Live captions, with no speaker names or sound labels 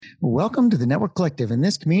Welcome to the Network Collective. In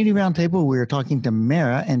this community roundtable, we are talking to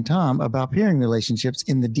Mara and Tom about peering relationships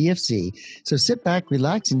in the DFC. So sit back,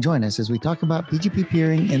 relax, and join us as we talk about PGP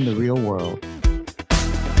peering in the real world.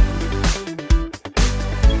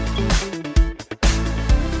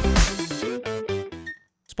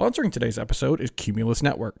 Sponsoring today's episode is Cumulus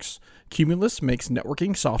Networks. Cumulus makes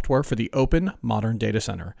networking software for the open, modern data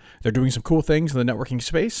center. They're doing some cool things in the networking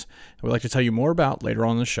space, and we'd like to tell you more about later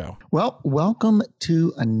on in the show. Well, welcome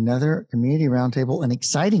to another community roundtable, an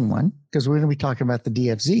exciting one, because we're going to be talking about the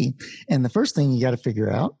DFZ. And the first thing you got to figure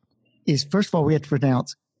out is, first of all, we have to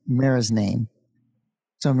pronounce Mara's name.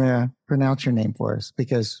 So Mara, pronounce your name for us,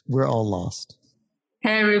 because we're all lost.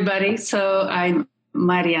 Hey, everybody. So I'm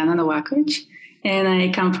Mariana Novakovic, and I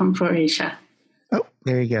come from Croatia. Oh,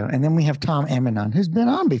 there you go. And then we have Tom Aminon, who's been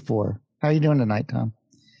on before. How are you doing tonight, Tom?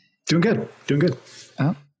 Doing good.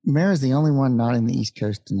 Oh, Mara's the only one not in the East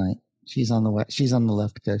Coast tonight. She's on the west. She's on the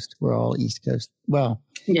left coast. We're all East Coast. Well,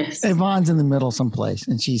 yes. Yvonne's in the middle someplace,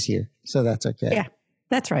 and she's here, so that's okay. Yeah,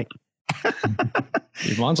 that's right.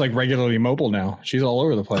 Yvonne's like regularly mobile now. She's all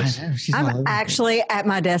over the place. I know, I'm actually at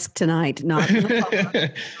my desk tonight. Not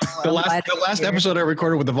the last episode I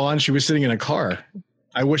recorded with Yvonne, she was sitting in a car.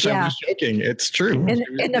 I wish I was joking. It's true.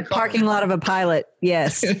 In the parking lot of a pilot.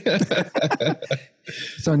 Yes.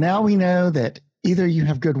 So now we know that either you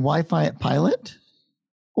have good Wi-Fi at Pilot,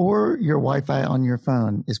 or your Wi-Fi on your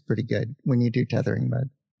phone is pretty good when you do tethering mode.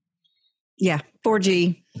 Yeah,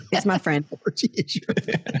 4G is my friend. 4G is your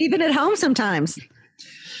friend. Even at home sometimes.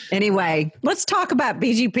 Anyway, let's talk about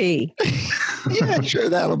BGP. Yeah, sure.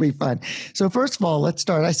 That'll be fun. So first of all, let's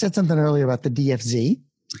start. I said something earlier about the DFZ,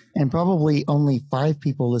 and probably only 5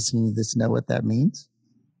 people listening to this know what that means.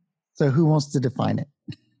 So who wants to define it?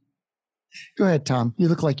 Go ahead, Tom. You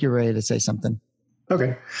look like you're ready to say something.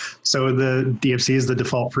 Okay. So the DFC is the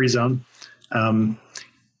default free zone.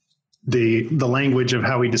 The language of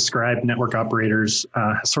how we describe network operators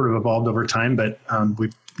has sort of evolved over time, but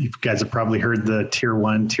you guys have probably heard the tier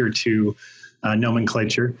 1, tier 2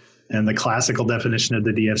 nomenclature. And the classical definition of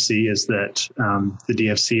the DFC is that the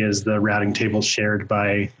DFC is the routing table shared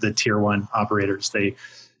by the tier 1 operators. They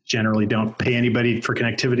generally don't pay anybody for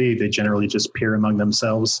connectivity. They generally just peer among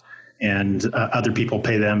themselves, and other people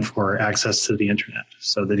pay them for access to the internet.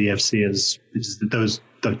 So the DFC is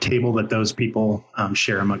the table that those people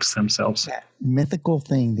share amongst themselves. That mythical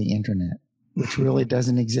thing, the internet, which really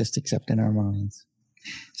doesn't exist except in our minds.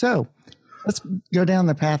 So let's go down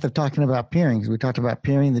the path of talking about peering. We talked about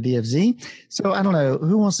peering the DFZ. So I don't know,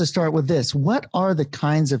 who wants to start with this? What are the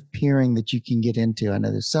kinds of peering that you can get into? I know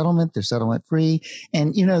there's settlement free.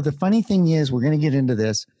 And the funny thing is, we're going to get into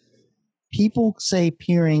this. People say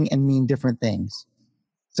peering and mean different things.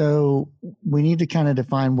 So we need to kind of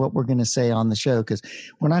define what we're going to say on the show, because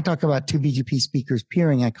when I talk about 2 BGP speakers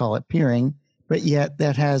peering, I call it peering, but yet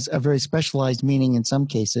that has a very specialized meaning in some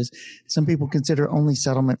cases. Some people consider only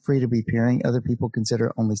settlement free to be peering. Other people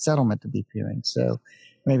consider only settlement to be peering. So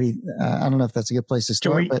maybe, I don't know if that's a good place to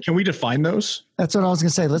start. Can we define those? That's what I was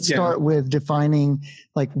going to say. Let's start with defining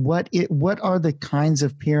what are the kinds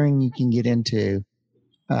of peering you can get into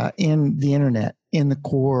in the internet, in the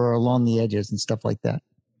core or along the edges and stuff like that.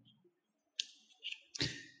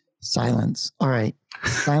 Silence. All right.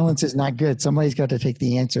 Silence is not good. Somebody's got to take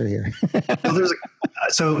the answer here.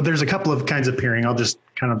 Well, there's a couple of kinds of peering. I'll just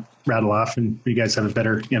kind of rattle off, and you guys have a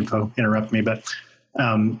better info, interrupt me. But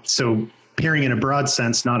so peering in a broad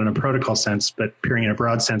sense, not in a protocol sense, but peering in a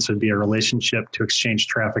broad sense would be a relationship to exchange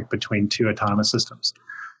traffic between 2 autonomous systems.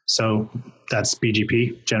 So that's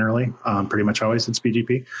BGP generally. Pretty much always it's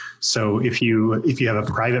BGP. So if you have a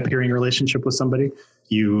private peering relationship with somebody,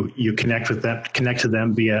 you connect to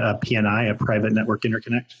them via a PNI, a private network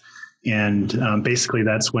interconnect. And basically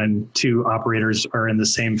that's when 2 operators are in the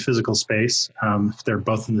same physical space. If they're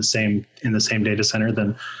both in the same data center,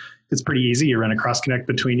 then it's pretty easy. You run a cross connect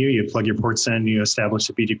between you, you plug your ports in, you establish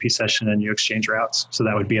a BGP session, and you exchange routes. So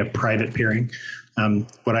that would be a private peering.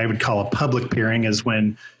 What I would call a public peering is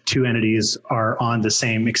when 2 entities are on the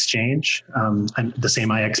same exchange, and the same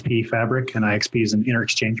IXP fabric, and IXP is an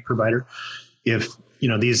inter-exchange provider. If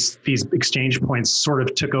these exchange points sort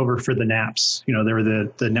of took over for the NAPs, they were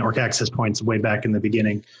the network access points way back in the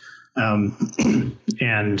beginning,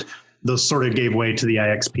 and those sort of gave way to the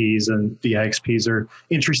IXPs, and the IXPs are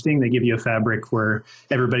interesting. They give you a fabric where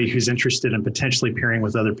everybody who's interested in potentially peering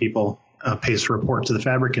with other people pays for a port to the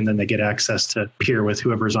fabric, and then they get access to peer with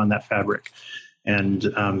whoever's on that fabric.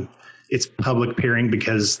 And it's public peering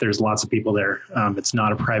because there's lots of people there. It's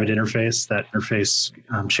not a private interface. That interface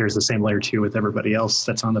shares the same layer 2 with everybody else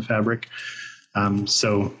that's on the fabric.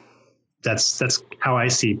 So that's how I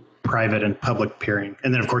see private and public peering.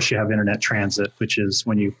 And then of course you have internet transit, which is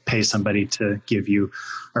when you pay somebody to give you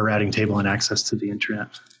a routing table and access to the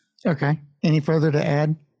internet. Okay. Any further to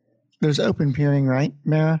add? There's open peering, right,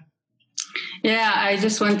 Mara? Yeah, I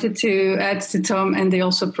just wanted to add to Tom, and they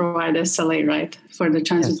also provide SLA, right, for the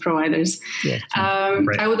transit providers. Yes.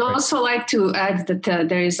 I would also like to add that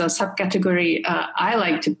there is a subcategory. I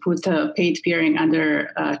like to put paid peering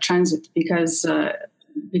under transit because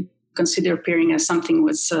we consider peering as something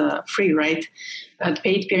that's free, right? But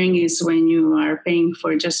paid peering is when you are paying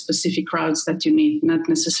for just specific routes that you need, not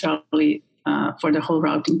necessarily for the whole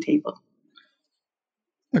routing table.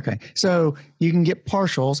 Okay. So you can get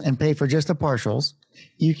partials and pay for just the partials.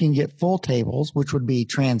 You can get full tables, which would be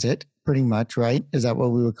transit pretty much, right? Is that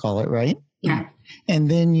what we would call it, right? Yeah. And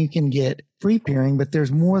then you can get free peering, but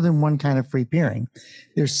there's more than one kind of free peering.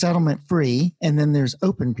 There's settlement free, and then there's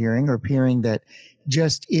open peering, or peering that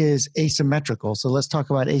just is asymmetrical. So let's talk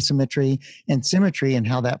about asymmetry and symmetry and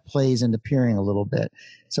how that plays into peering a little bit.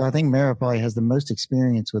 So I think Mara probably has the most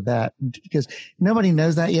experience with that because nobody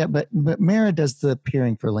knows that yet, but Mara does the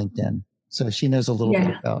peering for LinkedIn. So she knows a little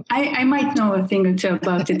bit about it. I might know a thing or two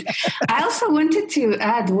about it. I also wanted to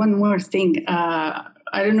add one more thing.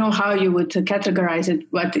 I don't know how you would categorize it,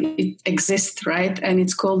 but it exists, right? And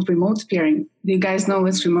it's called remote peering. Do you guys know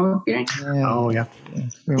what's remote peering? Yeah. Oh, yeah.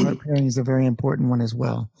 Remote peering is a very important one as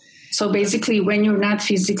well. So basically, when you're not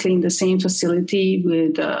physically in the same facility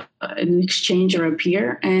with an exchange or a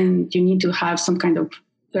peer, and you need to have some kind of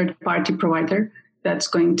third-party provider that's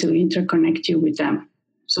going to interconnect you with them.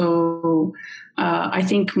 So I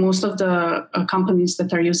think most of the companies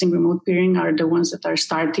that are using remote peering are the ones that are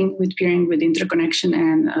starting with peering with interconnection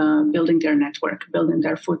and building their network, building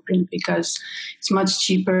their footprint, because it's much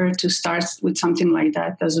cheaper to start with something like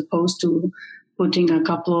that as opposed to putting a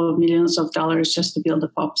couple of millions of dollars just to build a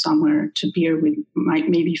POP somewhere to peer with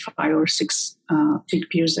maybe 5 or 6 big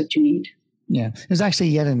peers that you need. Yeah, there's actually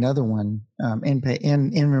yet another one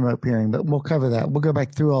in remote peering, but we'll cover that. We'll go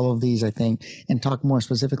back through all of these, I think, and talk more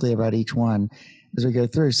specifically about each one as we go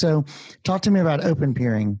through. So talk to me about open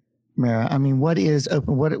peering, Mara. I mean, what is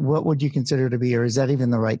open? What would you consider to be, or is that even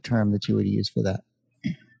the right term that you would use for that?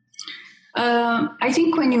 I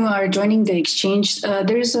think when you are joining the exchange,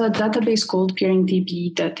 there is a database called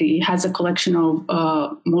PeeringDB that has a collection of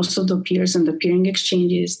most of the peers and the peering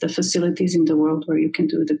exchanges, the facilities in the world where you can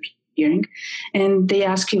do the peering. And they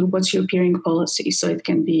ask you, what's your peering policy? So it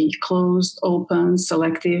can be closed, open,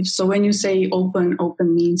 selective. So when you say open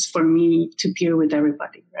means for me to peer with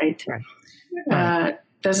everybody, right?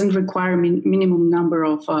 Doesn't require minimum number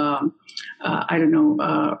of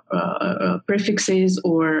prefixes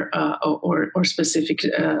or specific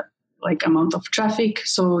like amount of traffic.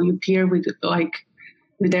 So you peer with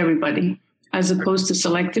everybody, as opposed to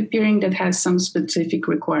selective peering that has some specific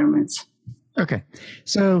requirements. Okay,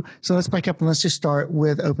 so let's back up and let's just start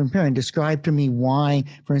with open peering. Describe to me why,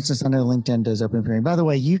 for instance, I know LinkedIn does open peering. By the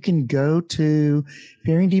way, you can go to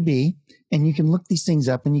PeeringDB and you can look these things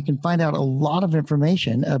up and you can find out a lot of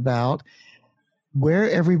information about where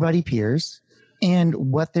everybody peers and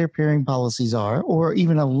what their peering policies are, or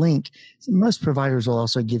even a link. Most providers will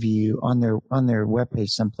also give you on their webpage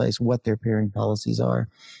someplace what their peering policies are.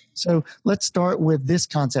 So let's start with this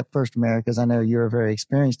concept first, Mara, because I know you're very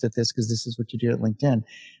experienced at this because this is what you do at LinkedIn.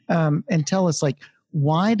 And tell us,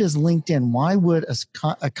 why would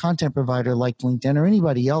a content provider like LinkedIn or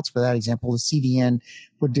anybody else, for that example, the CDN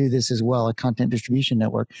would do this as well, a content distribution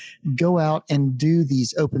network, go out and do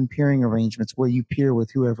these open peering arrangements where you peer with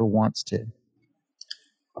whoever wants to?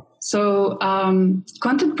 So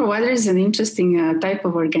content provider is an interesting type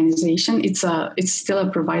of organization. It's still a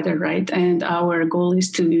provider, right? And our goal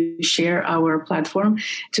is to share our platform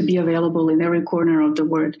to be available in every corner of the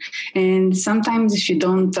world. And sometimes if you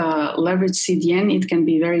don't leverage CDN, it can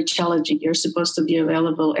be very challenging. You're supposed to be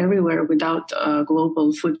available everywhere without a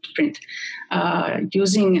global footprint.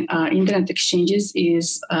 Using internet exchanges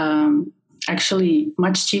is actually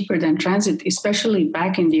much cheaper than transit, especially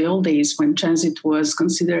back in the old days when transit was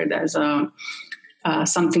considered as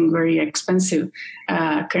something very expensive.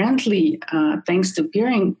 Currently, thanks to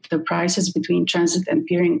peering, the prices between transit and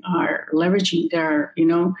peering are leveraging. They're,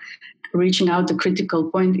 reaching out the critical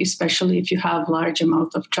point, especially if you have large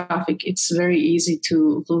amount of traffic. It's very easy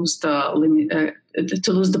to lose the limit,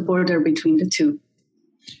 to lose the border between the two.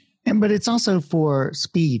 But it's also for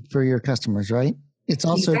speed for your customers, right? It's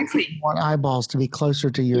also exactly. You want eyeballs to be closer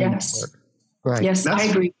to your network. Right. Yes, I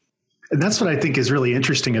agree. And that's what I think is really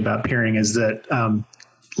interesting about peering is that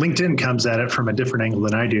LinkedIn comes at it from a different angle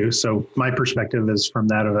than I do. So my perspective is from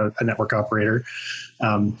that of a network operator,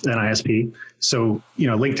 an ISP. So,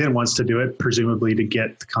 LinkedIn wants to do it presumably to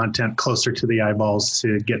get the content closer to the eyeballs,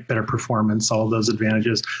 to get better performance, all of those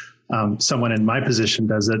advantages. Someone in my position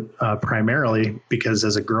does it primarily because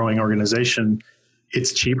as a growing organization,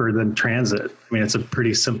 it's cheaper than transit. I mean, it's a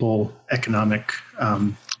pretty simple economic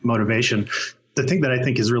motivation. The thing that I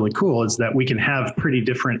think is really cool is that we can have pretty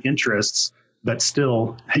different interests, but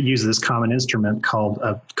still use this common instrument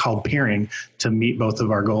called peering to meet both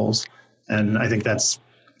of our goals. And I think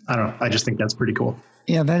I just think that's pretty cool.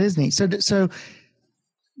 Yeah, that is neat. So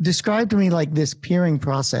describe to me like this peering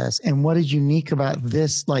process and what is unique about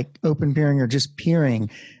this, like open peering or just peering,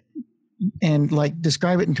 and like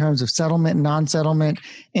describe it in terms of settlement, non-settlement,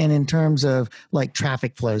 and in terms of like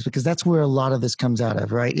traffic flows, because that's where a lot of this comes out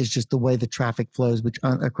of, right? Is just the way the traffic flows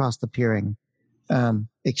across the peering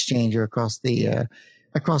exchange or across the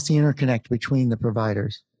interconnect between the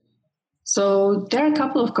providers. So there are a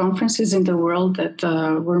couple of conferences in the world that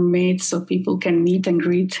were made so people can meet and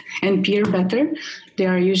greet and peer better. They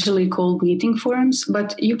are usually called meeting forums,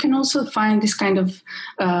 but you can also find this kind of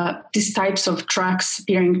these types of tracks,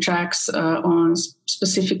 peering tracks on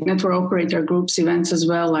specific network operator groups events as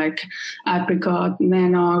well, like Apricot,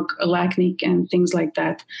 Nanog, LACNIC, and things like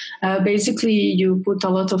that. Basically, you put a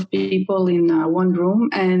lot of people in one room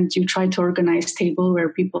and you try to organize table where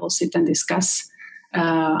people sit and discuss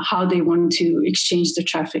how they want to exchange the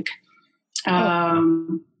traffic. Yeah.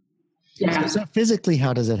 So physically,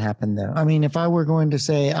 how does it happen though? I mean, if I were going to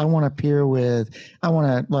say, I'm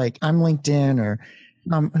LinkedIn or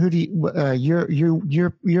who do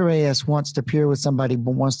you, your AS wants to peer with somebody,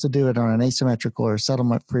 but wants to do it on an asymmetrical or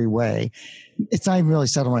settlement free way. It's not even really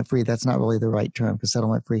settlement free. That's not really the right term because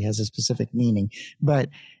settlement free has a specific meaning. But,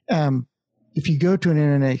 if you go to an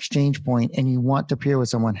internet exchange point and you want to peer with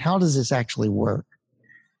someone, how does this actually work?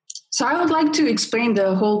 So I would like to explain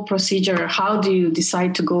the whole procedure. How do you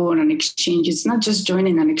decide to go on an exchange? It's not just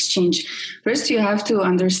joining an exchange. First, you have to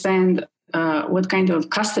understand what kind of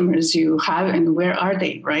customers you have and where are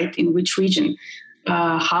they, right? In which region?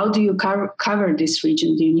 How do you cover this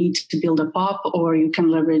region? Do you need to build a POP or you can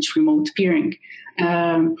leverage remote peering?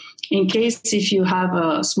 In case if you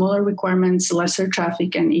have smaller requirements, lesser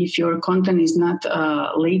traffic, and if your content is not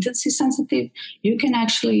latency sensitive, you can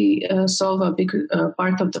actually solve a big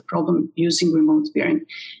part of the problem using remote peering.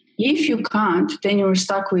 If you can't, then you're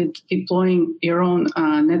stuck with deploying your own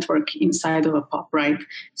network inside of a POP, right?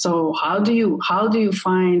 So how do you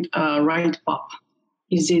find a right POP?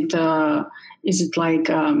 Is it like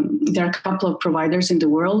there are a couple of providers in the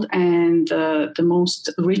world, and the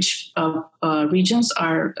most rich regions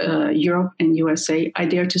are Europe and USA. I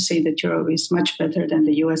dare to say that Europe is much better than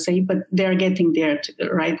the USA, but they're getting there,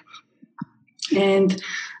 right? And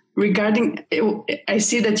regarding, I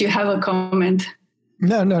see that you have a comment.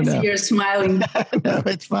 No. You're smiling. No,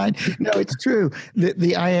 it's fine. No, it's true. The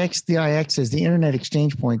IXs, the internet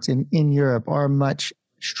exchange points in Europe are much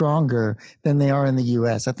stronger than they are in the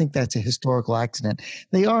U.S. I think that's a historical accident.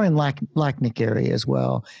 They are in LACNIC area as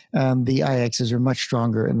well. The IXs are much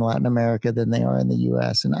stronger in Latin America than they are in the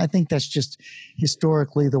U.S. And I think that's just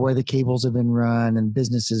historically the way the cables have been run and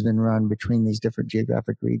business has been run between these different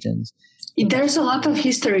geographic regions. There's a lot of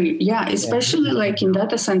history, especially like in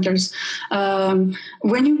data centers.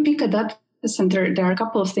 When you pick a data center, there are a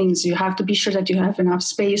couple of things. You have to be sure that you have enough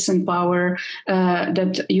space and power,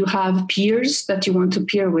 that you have peers that you want to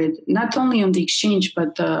peer with, not only on the exchange,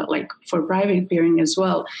 but like for private peering as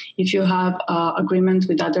well. If you have agreement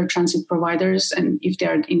with other transit providers, and if they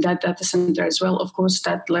are in that data center as well, of course,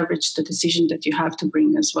 that leverage the decision that you have to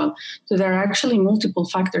bring as well. So there are actually multiple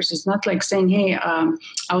factors. It's not like saying, hey,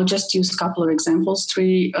 I'll just use a couple of examples.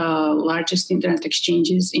 3 largest internet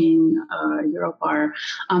exchanges in Europe are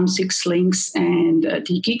AMS6, Lynx, and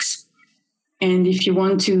TKIX. And if you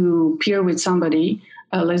want to peer with somebody,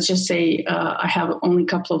 let's just say I have only a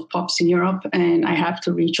couple of POPs in Europe and I have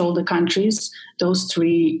to reach all the countries, those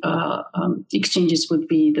 3 exchanges would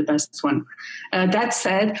be the best one. That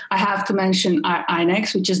said, I have to mention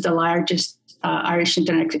INEX, which is the largest Irish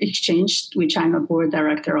internet exchange, which I'm a board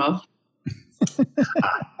director of.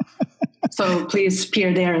 So please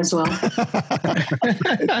peer there as well.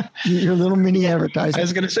 Your little mini advertising. I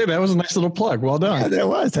was going to say, that was a nice little plug. Well done. Yeah, that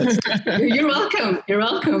was. You're welcome. You're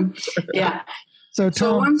welcome. Yeah. So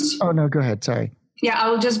Tom, oh no, go ahead. Sorry. Yeah, I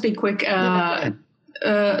will just be quick.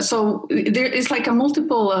 so there is like a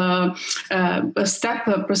multiple step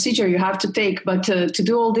procedure you have to take. But to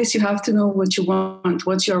do all this, you have to know what you want.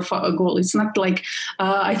 What's your goal? It's not like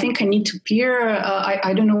I think I need to peer.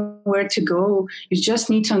 I don't know where to go. You just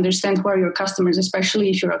need to understand who are your customers, especially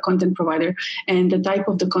if you're a content provider, and the type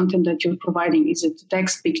of the content that you're providing. Is it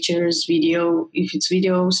text, pictures, video? If it's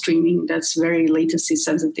video streaming, that's very latency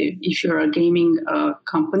sensitive. If you're a gaming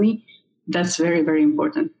company, that's very, very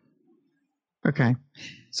important. Okay.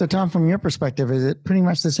 So Tom, from your perspective, is it pretty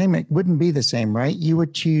much the same? It wouldn't be the same, right? You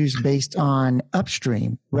would choose based on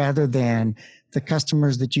upstream rather than the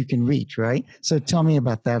customers that you can reach, right? So tell me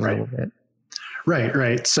about that a little bit.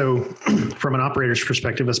 Right. So from an operator's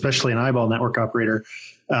perspective, especially an eyeball network operator,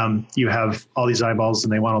 you have all these eyeballs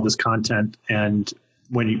and they want all this content. And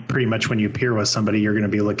when you peer with somebody, you're going to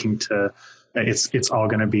be looking to, it's all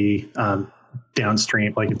going to be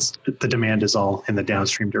downstream. Like the demand is all in the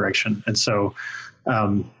downstream direction. And so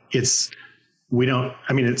it's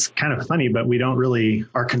kind of funny, but we don't really,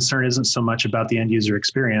 our concern isn't so much about the end user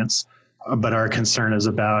experience, but our concern is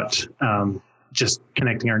about just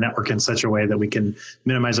connecting our network in such a way that we can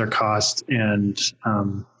minimize our cost and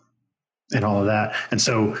all of that. And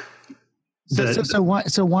so So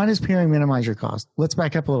why does peering minimize your cost? Let's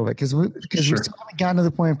back up a little bit because we still haven't gotten to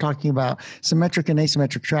the point of talking about symmetric and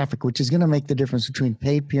asymmetric traffic, which is going to make the difference between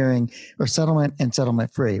paid peering or settlement and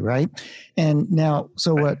settlement free, right? And now,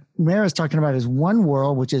 what Mara is talking about is one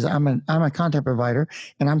world, which is I'm a content provider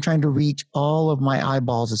and I'm trying to reach all of my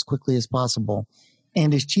eyeballs as quickly as possible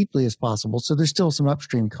and as cheaply as possible. So there's still some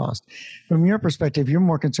upstream cost. From your perspective, you're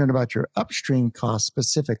more concerned about your upstream costs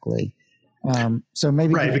specifically. So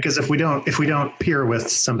maybe because if we don't peer with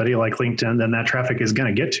somebody like LinkedIn, then that traffic is going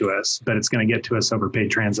to get to us, but it's going to get to us over paid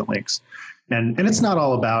transit links, and it's not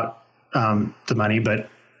all about the money, but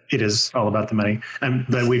it is all about the money.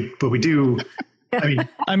 But we do.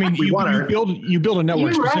 I mean, you build a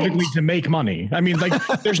network specifically to make money. I mean, like,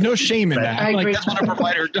 there's no shame in that. Like, that's what a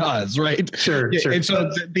provider does, right? Sure. And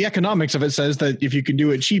so the economics of it says that if you can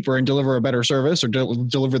do it cheaper and deliver a better service or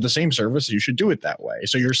deliver the same service, you should do it that way.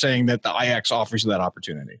 So you're saying that the IX offers you that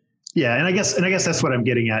opportunity. Yeah, and I guess that's what I'm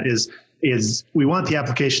getting at is we want the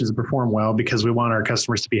applications to perform well because we want our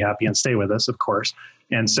customers to be happy and stay with us, of course.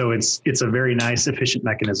 And so it's a very nice, efficient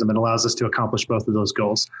mechanism. It allows us to accomplish both of those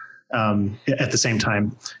goals at the same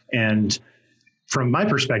time. And from my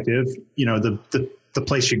perspective, the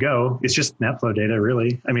place you go, it's just NetFlow data,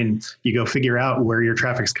 really. I mean, you go figure out where your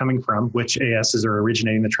traffic's coming from, which ASs are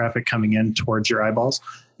originating the traffic coming in towards your eyeballs,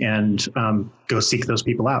 and go seek those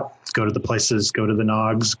people out. Go to the places, go to the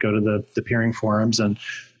NOGs, go to the peering forums, and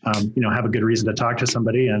have a good reason to talk to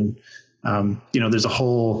somebody. And Mara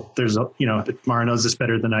knows this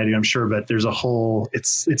better than I do, I'm sure, but there's a whole,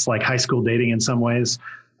 it's like high school dating in some ways.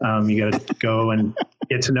 You got to go and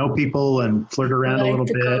get to know people and flirt around a little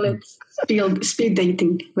bit. Speed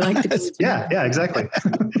dating. We like to yeah, exactly.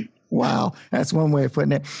 Wow. That's one way of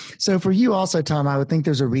putting it. So for you also, Tom, I would think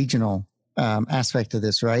there's a regional aspect to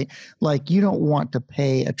this, right? Like, you don't want to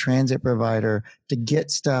pay a transit provider to get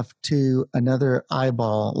stuff to another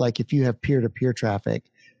eyeball. Like if you have peer-to-peer traffic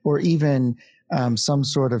or even some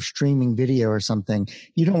sort of streaming video or something,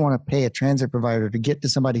 you don't want to pay a transit provider to get to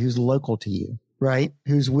somebody who's local to you, right?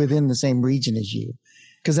 Who's within the same region as you.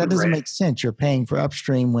 Because that doesn't make sense. You're paying for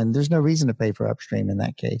upstream when there's no reason to pay for upstream in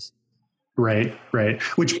that case. Right.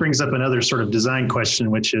 Which brings up another sort of design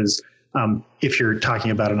question, which is, if you're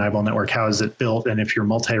talking about an eyeball network, how is it built? And if you're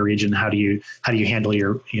multi-region, how do you handle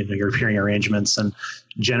your peering arrangements? And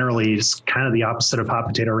generally, it's kind of the opposite of hot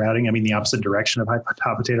potato routing. I mean, the opposite direction of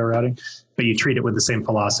hot potato routing, but you treat it with the same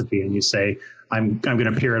philosophy, and you say, I'm going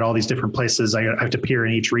to peer at all these different places. I have to peer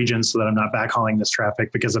in each region so that I'm not backhauling this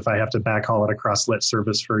traffic, because if I have to backhaul it across lit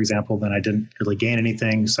service, for example, then I didn't really gain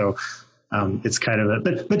anything. So it's kind of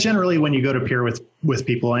but generally when you go to peer with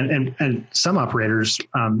people and some operators,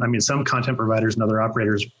 some content providers and other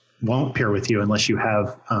operators won't peer with you unless you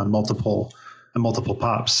have multiple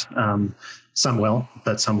pops. Some will,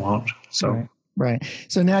 but some won't. So. Right.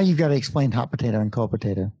 So now you've got to explain hot potato and cold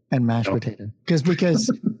potato and mashed potato because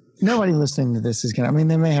nobody listening to this is going to,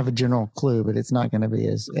 they may have a general clue, but it's not going to be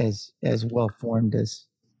as well formed as.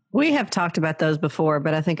 We have talked about those before,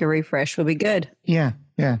 but I think a refresh would be good. Yeah.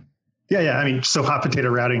 Yeah. So hot potato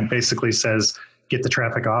routing basically says get the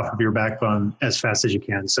traffic off of your backbone as fast as you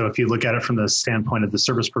can. So if you look at it from the standpoint of the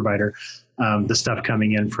service provider, the stuff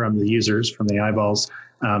coming in from the users, from the eyeballs,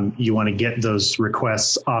 you want to get those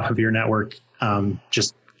requests off of your network.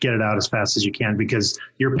 Just get it out as fast as you can, because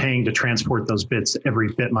you're paying to transport those bits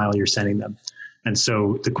every bit mile you're sending them. And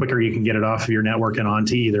so the quicker you can get it off of your network and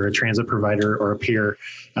onto either a transit provider or a peer,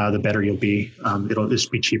 the better you'll be. It'll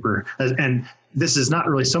just be cheaper. And this is not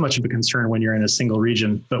really so much of a concern when you're in a single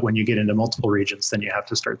region, but when you get into multiple regions, then you have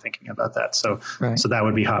to start thinking about that. So that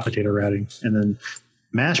would be hot potato routing. And then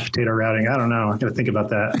mashed potato routing, I don't know. I'm going to think about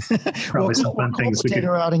that. Probably some fun things.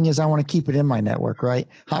 Potato routing is I want to keep it in my network, right?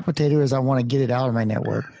 Hot potato is I want to get it out of my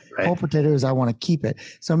network. Right. Cold potato is I want to keep it.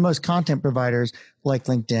 So most content providers like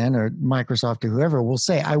LinkedIn or Microsoft or whoever will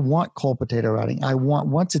say, I want cold potato routing. I want,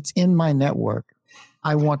 once it's in my network,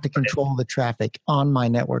 I want to control the traffic on my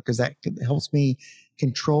network because that helps me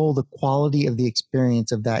control the quality of the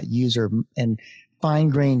experience of that user and fine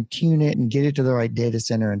grain tune it and get it to the right data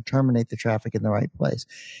center and terminate the traffic in the right place.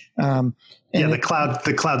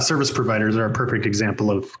 The cloud service providers are a perfect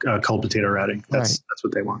example of cold potato routing. That's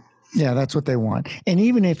what they want. Yeah, that's what they want. And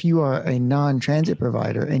even if you are a non-transit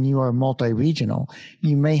provider and you are multi-regional,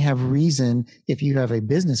 you may have reason if you have a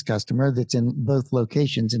business customer that's in both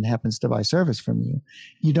locations and happens to buy service from you.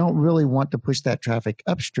 You don't really want to push that traffic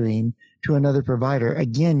upstream to another provider.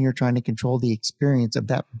 Again, you're trying to control the experience of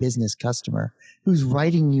that business customer who's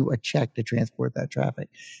writing you a check to transport that traffic.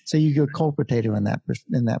 So you go cold potato in that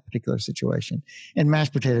particular situation. And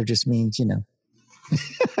mashed potato just means,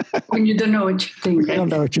 when you don't know what you're doing. You don't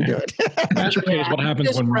know what you're doing. Mashed potato is what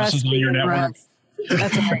happens when Russ is on your network.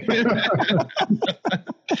 That's right.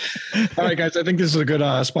 All right, guys, I think this is a good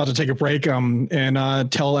spot to take a break and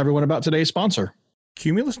tell everyone about today's sponsor.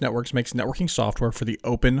 Cumulus Networks makes networking software for the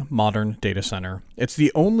open, modern data center. It's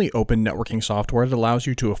the only open networking software that allows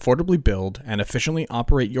you to affordably build and efficiently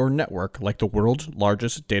operate your network like the world's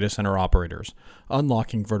largest data center operators,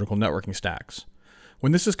 unlocking vertical networking stacks.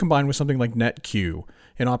 When this is combined with something like NetQ,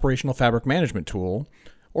 an operational fabric management tool,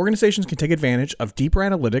 organizations can take advantage of deeper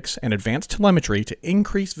analytics and advanced telemetry to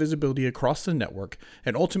increase visibility across the network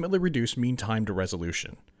and ultimately reduce mean time to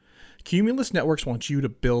resolution. Cumulus Networks wants you to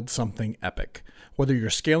build something epic. Whether you're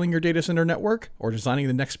scaling your data center network or designing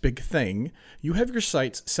the next big thing, you have your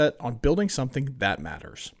sights set on building something that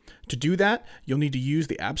matters. To do that, you'll need to use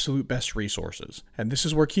the absolute best resources, and this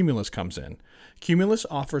is where Cumulus comes in. Cumulus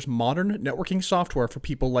offers modern networking software for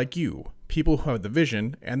people like you, people who have the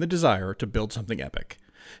vision and the desire to build something epic.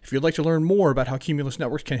 If you'd like to learn more about how Cumulus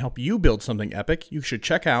Networks can help you build something epic, you should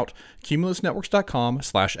check out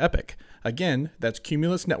cumulusnetworks.com/epic. Again, that's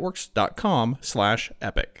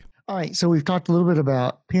cumulusnetworks.com/epic. All right, so we've talked a little bit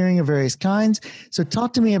about peering of various kinds. So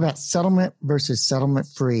talk to me about settlement versus settlement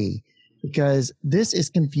free, because this is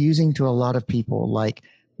confusing to a lot of people. Like,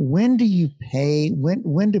 when do you pay?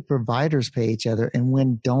 When do providers pay each other, and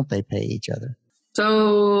when don't they pay each other?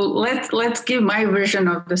 So let's give my version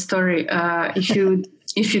of the story.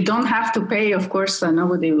 If you don't have to pay, of course,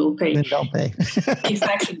 nobody will pay. Then don't pay.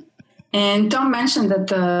 Exactly. And Tom mentioned that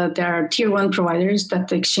there are tier one providers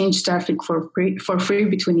that exchange traffic for free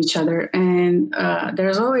between each other. And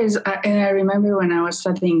there's always, and I remember when I was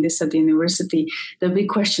studying this at the university, the big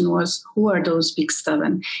question was, who are those big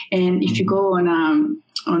seven? And if you go on a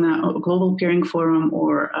global peering forum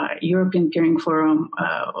or a European peering forum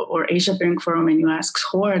or Asia peering forum and you ask,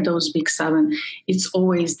 who are those big seven? It's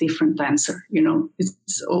always different answer.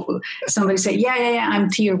 Somebody say, yeah, I'm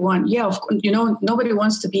tier one. Yeah, of course, nobody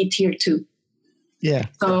wants to be tier two. Yeah.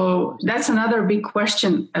 So that's another big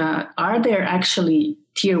question. Are there actually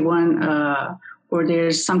tier one or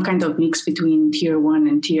there's some kind of mix between tier one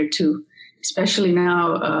and tier two? Especially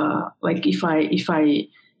now, like if I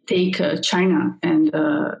take China and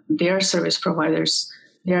their service providers,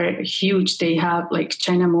 they're huge. They have, like,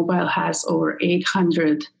 China Mobile has over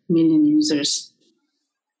 800 million users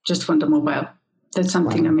just from the mobile. That's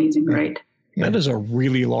something amazing, right? Yeah. That is a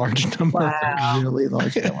really large number. Wow. Really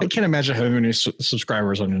large network. I can't imagine how many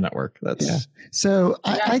subscribers on your network. So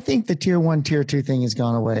I think the tier one, tier two thing has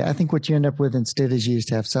gone away. I think what you end up with instead is you used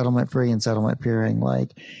to have settlement free and settlement peering.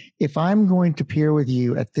 Like, if I'm going to peer with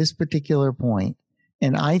you at this particular point,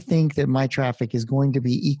 and I think that my traffic is going to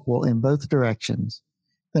be equal in both directions,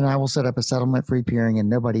 then I will set up a settlement-free peering and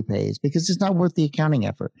nobody pays because it's not worth the accounting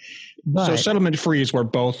effort. But, so settlement-free is where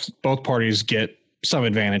both parties get some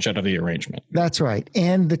advantage out of the arrangement. That's right.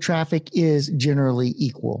 And the traffic is generally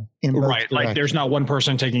equal in both directions. Like, there's not one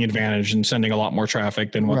person taking advantage and sending a lot more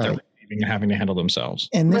traffic than what they're receiving and having to handle themselves.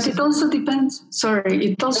 But it also depends.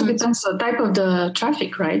 It also depends on the type of the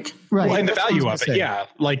traffic, right? Right. Well, and the value of it, yeah.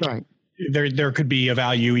 Like, there could be a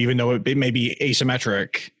value even though it may be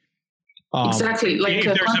asymmetric. Exactly, like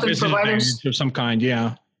there's content providers of some kind,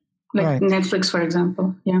 yeah. Like Netflix, for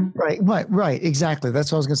example, yeah. Right, exactly.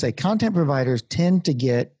 That's what I was going to say. Content providers tend to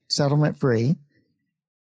get settlement free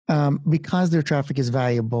because their traffic is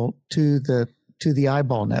valuable to the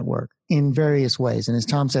eyeball network. in various ways. And as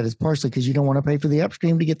Tom said, it's partially because you don't want to pay for the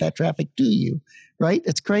upstream to get that traffic to you, right?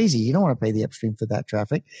 It's crazy. You don't want to pay the upstream for that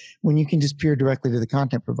traffic when you can just peer directly to the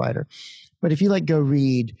content provider. But if you go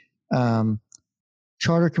read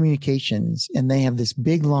Charter Communications, and they have this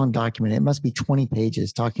big long document, it must be 20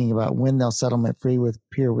 pages talking about when they'll settlement free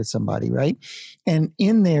peer with somebody, right? And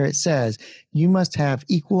in there it says, you must have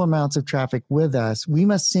equal amounts of traffic with us. We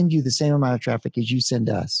must send you the same amount of traffic as you send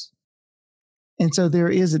us. And so there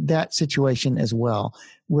is that situation as well,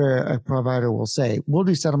 where a provider will say, we'll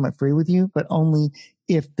do settlement free with you, but only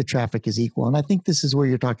if the traffic is equal. And I think this is where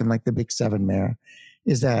you're talking like the big seven, Mara,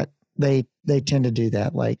 is that they tend to do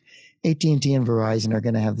that. Like AT&T and Verizon are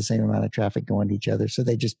going to have the same amount of traffic going to each other, so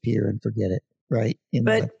they just peer and forget it, right?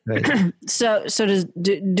 So does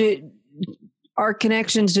our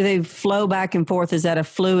connections, do they flow back and forth? Is that a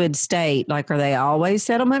fluid state? Like, are they always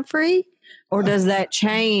settlement free, or does that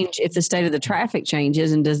change if the state of the traffic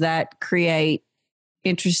changes, and does that create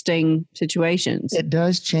interesting situations? It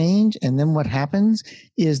does change. And then what happens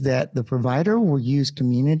is that the provider will use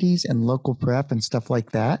communities and local prep and stuff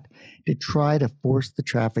like that to try to force the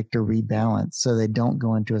traffic to rebalance so they don't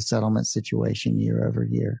go into a settlement situation year over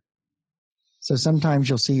year. So sometimes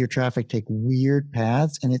you'll see your traffic take weird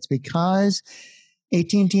paths, and it's because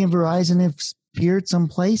AT&T and Verizon have peered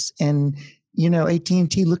someplace, and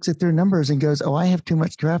AT&T looks at their numbers and goes, oh, I have too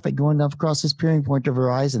much traffic going across this peering point to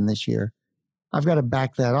Verizon this year. I've got to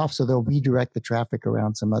back that off, so they'll redirect the traffic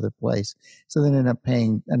around some other place. So they end up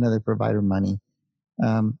paying another provider money.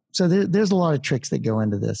 So there's a lot of tricks that go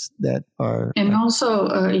into this that are. And also,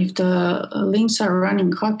 if the links are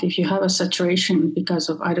running hot, if you have a saturation because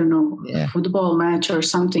of, I don't know, a football match or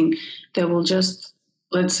something, they will just,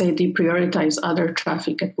 let's say, deprioritize other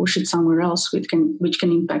traffic and push it somewhere else, which can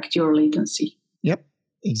impact your latency. Yep,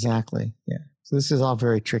 exactly. Yeah. So this is all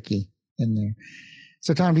very tricky in there.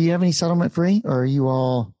 So, Tom, do you have any settlement free, or are you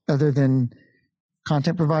all, other than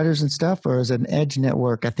content providers and stuff, or is it an edge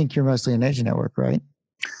network? I think you're mostly an edge network, right?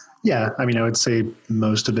 Yeah. I mean, I would say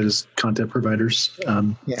most of it is content providers.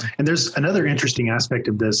 And there's another interesting aspect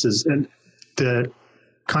of this is, and the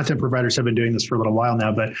content providers have been doing this for a little while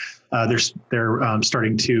now, but they're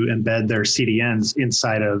starting to embed their CDNs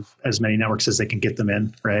inside of as many networks as they can get them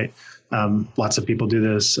in, right? Lots of people do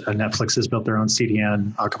this. Netflix has built their own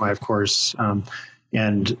CDN, Akamai, of course.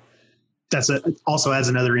 And that's also adds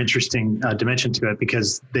another interesting dimension to it,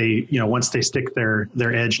 because they, once they stick their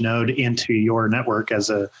edge node into your network as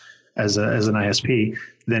an ISP,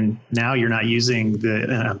 then now you're not using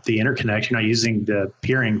the interconnect, you're not using the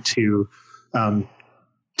peering to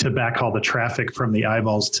backhaul the traffic from the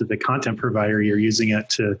eyeballs to the content provider. You're using it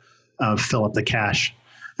to fill up the cache,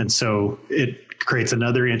 and so it creates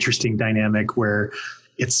another interesting dynamic where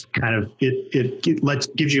it's kind of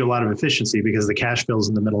gives you a lot of efficiency, because the cache fills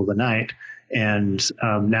in the middle of the night, and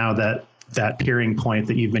now that peering point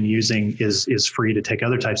that you've been using is free to take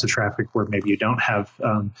other types of traffic where maybe you don't have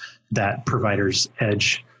that provider's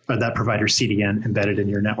edge or that provider's CDN embedded in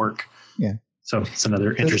your network. Yeah. So it's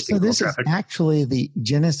another interesting. So this traffic is actually the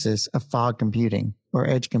genesis of fog computing or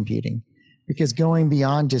edge computing, because going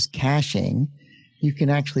beyond just caching, you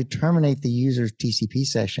can actually terminate the user's TCP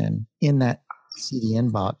session in that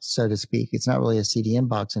CDN box, so to speak. It's not really a CDN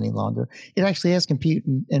box any longer. It actually has compute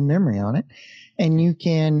and memory on it. And you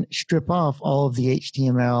can strip off all of the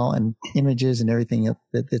HTML and images and everything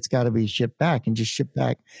that's got to be shipped back, and just ship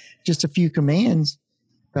back just a few commands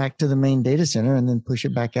back to the main data center, and then push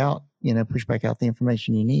it back out, push back out the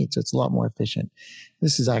information you need. So it's a lot more efficient.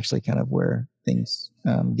 This is actually kind of where things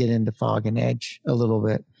get into fog and edge a little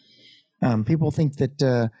bit. People think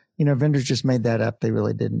that, vendors just made that up. They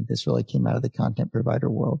really didn't. This really came out of the content provider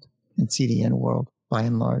world and CDN world by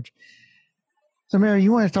and large. So, Mary,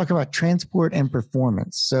 you want to talk about transport and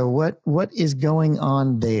performance. So what is going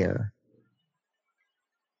on there?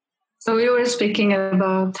 So we were speaking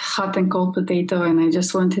about hot and cold potato, and I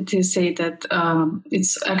just wanted to say that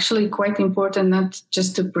it's actually quite important not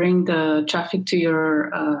just to bring the traffic to your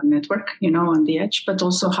network, on the edge, but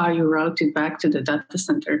also how you route it back to the data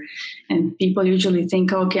center. And people usually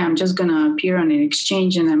think, okay, I'm just going to appear on an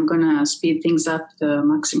exchange and I'm going to speed things up the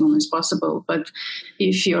maximum as possible. But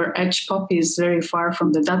if your edge POP is very far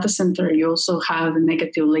from the data center, you also have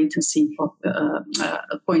negative latency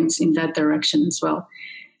points in that direction as well.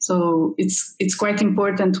 So it's quite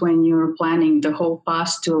important when you're planning the whole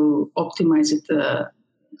path to optimize it,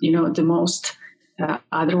 the most.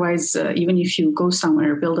 Otherwise, even if you go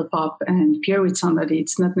somewhere, build a POP and peer with somebody,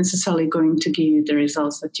 it's not necessarily going to give you the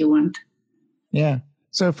results that you want. Yeah.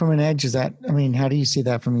 So from an edge, how do you see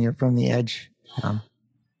that from the edge?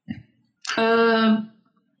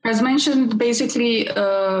 As mentioned, basically,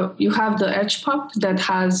 you have the edge pop that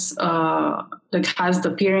has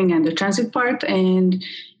the peering and the transit part, and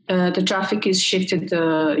the traffic is shifted,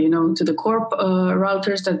 to the core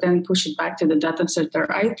routers that then push it back to the data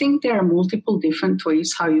center. I think there are multiple different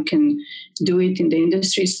ways how you can do it in the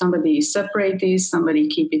industry. Somebody separate this, somebody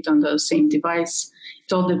keep it on the same device.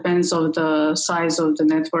 It all depends on the size of the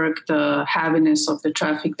network, the heaviness of the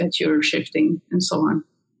traffic that you're shifting, and so on.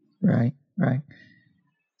 Right.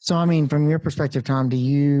 So, I mean, from your perspective, Tom, do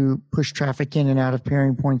you push traffic in and out of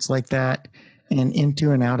peering points like that and into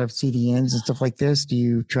and out of CDNs and stuff like this? Do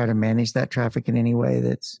you try to manage that traffic in any way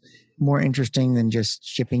that's more interesting than just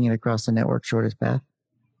shipping it across the network shortest path?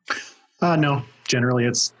 No, generally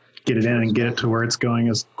it's get it in and get it to where it's going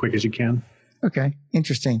as quick as you can. Okay,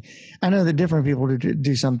 interesting. I know that different people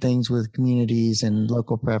do some things with communities and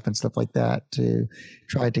local pref and stuff like that to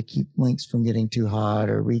try to keep links from getting too hot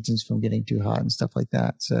or regions from getting too hot and stuff like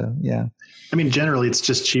that. So, yeah. I mean, generally, it's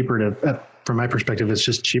just cheaper to, from my perspective, it's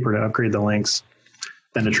just cheaper to upgrade the links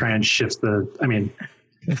than to try and shift and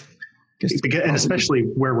especially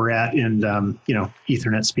where we're at in,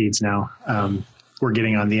 Ethernet speeds now. We're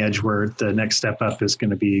getting on the edge where the next step up is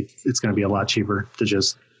going to be a lot cheaper to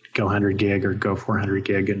just go 100 gig or go 400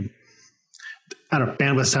 gig. And I don't know,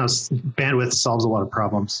 bandwidth solves a lot of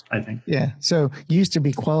problems, I think. Yeah. So used to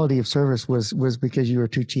be quality of service was because you were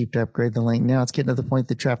too cheap to upgrade the link. Now it's getting to the point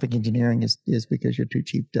that traffic engineering is because you're too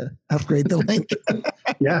cheap to upgrade the link.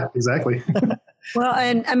 Yeah, exactly. Well,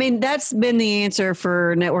 and I mean, that's been the answer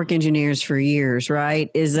for network engineers for years,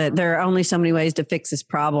 right? Is that there are only so many ways to fix this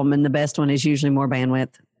problem, and the best one is usually more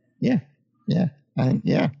bandwidth. Yeah. I think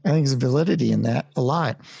there's validity in that a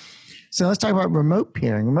lot. So let's talk about remote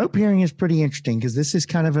peering. Remote peering is pretty interesting because this is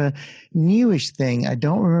kind of a newish thing. I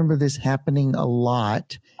don't remember this happening a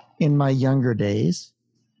lot in my younger days,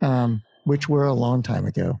 which were a long time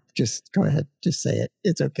ago. Just go ahead. Just say it.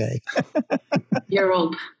 It's okay. You're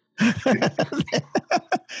old.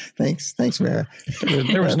 Thanks, Mara.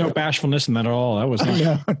 There was no bashfulness in that at all. That was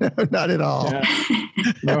no, not at all. Yeah.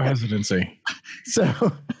 No hesitancy.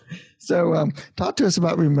 So talk to us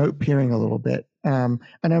about remote peering a little bit. I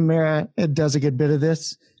know Mara does a good bit of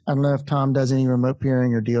this. I don't know if Tom does any remote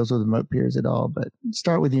peering or deals with remote peers at all, but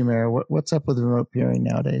start with you, Mara. What's up with remote peering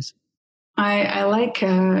nowadays? I like,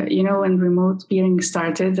 when remote peering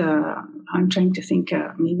started, I'm trying to think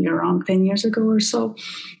maybe around 10 years ago or so,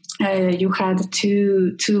 you had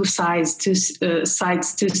two sides, two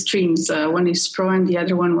streams. One is pro and the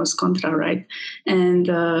other one was contra, right? And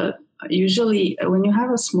usually when you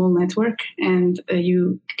have a small network and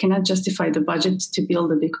you cannot justify the budget to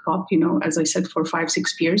build a big POP, as I said, for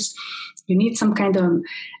 5-6 peers, you need some kind of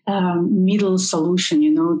middle solution,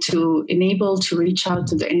 to enable to reach out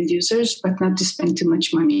to the end users, but not to spend too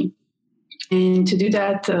much money. And to do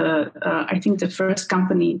that, I think the first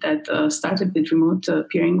company that started with remote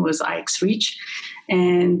peering was IXReach.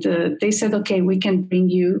 And they said, okay, we can bring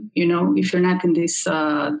you, if you're not in this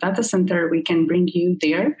data center, we can bring you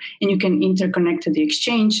there and you can interconnect to the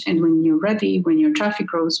exchange. And when you're ready, when your traffic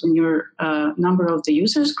grows, when your number of the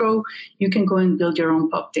users grow, you can go and build your own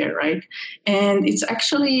POP there, right? And it's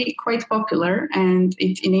actually quite popular and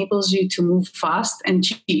it enables you to move fast and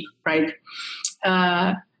cheap, right?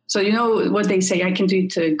 So you know what they say, I can do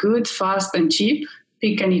it good, fast, and cheap.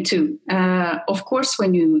 Pick any two. Of course,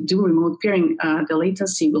 when you do remote peering, the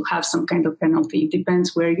latency will have some kind of penalty. It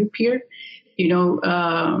depends where you peer.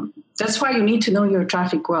 That's why you need to know your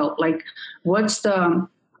traffic well. Like, what's the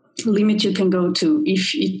limit you can go to?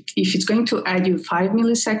 If it's going to add you 5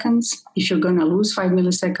 milliseconds, if you're going to lose 5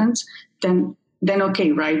 milliseconds, then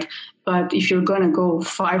okay, right? But if you're going to go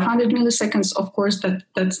 500 milliseconds, of course,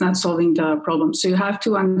 that's not solving the problem. So you have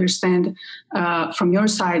to understand from your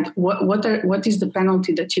side what is the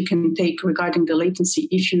penalty that you can take regarding the latency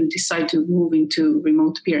if you decide to move into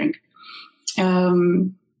remote peering. Yes?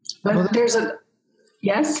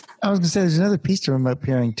 I was going to say there's another piece to remote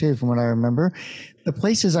peering too, from what I remember. The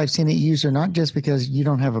places I've seen it used are not just because you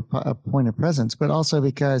don't have a point of presence, but also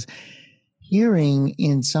because peering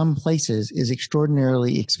in some places is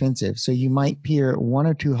extraordinarily expensive. So you might peer 1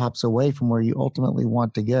 or 2 hops away from where you ultimately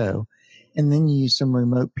want to go. And then you use some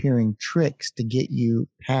remote peering tricks to get you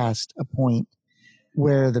past a point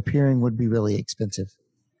where the peering would be really expensive.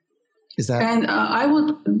 Is that? And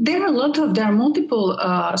there are multiple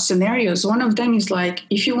scenarios. One of them is like,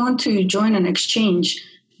 if you want to join an exchange,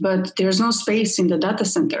 but there's no space in the data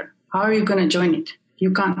center, how are you going to join it?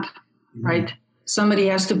 You can't, right? Somebody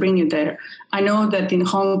has to bring you there. I know that in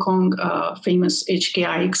Hong Kong, famous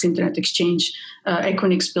HKIX Internet Exchange,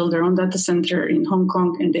 Equinix built their own data center in Hong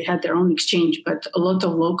Kong, and they had their own exchange, but a lot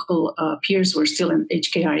of local peers were still in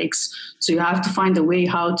HKIX. So you have to find a way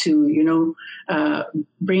how to,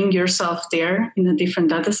 bring yourself there in a different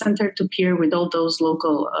data center to peer with all those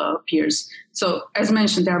local peers. So as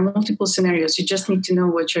mentioned, there are multiple scenarios. You just need to know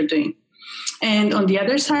what you're doing. And on the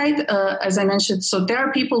other side, as I mentioned, so there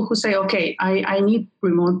are people who say, okay, I need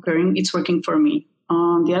remote peering. It's working for me.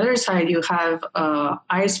 On the other side, you have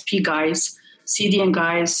ISP guys, CDN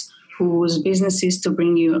guys, whose business is to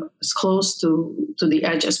bring you as close to the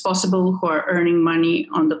edge as possible, who are earning money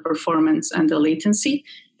on the performance and the latency.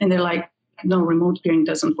 And they're like, no, remote peering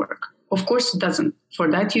doesn't work. Of course it doesn't. For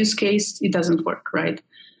that use case, it doesn't work, right?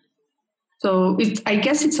 So I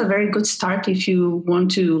guess it's a very good start if you want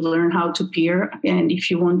to learn how to peer, and if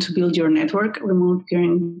you want to build your network, remote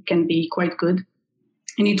peering can be quite good.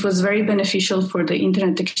 And it was very beneficial for the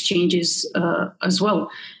internet exchanges as well,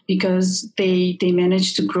 because they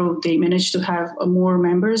managed to grow. They managed to have more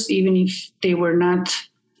members, even if they were not,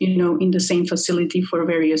 in the same facility for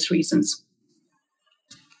various reasons.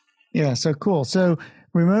 Yeah, so cool. So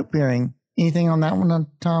remote peering, anything on that one,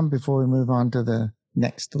 Tom, before we move on to the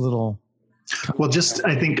next little... Well,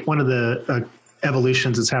 I think one of the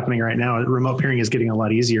evolutions that's happening right now, remote peering is getting a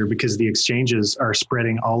lot easier because the exchanges are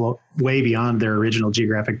spreading way beyond their original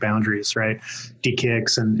geographic boundaries, right?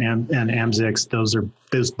 DKIX and AMZIX,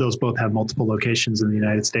 those both have multiple locations in the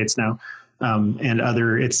United States now.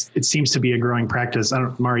 It seems to be a growing practice. I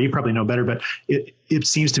don't, Mara, you probably know better, but it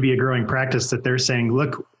seems to be a growing practice that they're saying,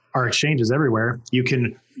 look, our exchange is everywhere. You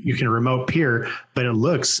can remote peer, but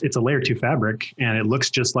it's a layer 2 fabric, and it looks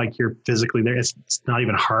just like you're physically there. It's not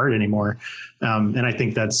even hard anymore. And I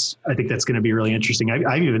think that's going to be really interesting.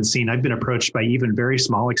 I've been approached by even very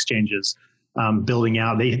small exchanges building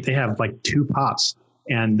out. They have like 2 POPs,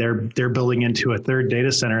 and they're building into a 3rd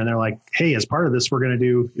data center, and they're like, hey, as part of this, we're going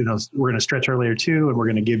to stretch our layer 2, and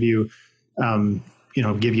we're going to give you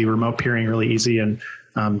remote peering really easy. And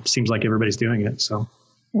seems like everybody's doing it. So.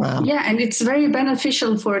 Wow. Yeah, and it's very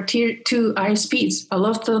beneficial for tier 2 ISPs. A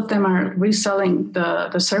lot of them are reselling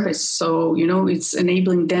the service. So, it's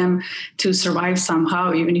enabling them to survive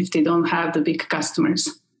somehow, even if they don't have the big customers.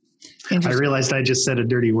 I realized I just said a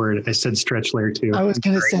dirty word. I said stretch layer 2. I was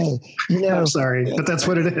going to say, I'm sorry, but that's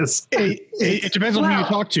what it is. It depends on who you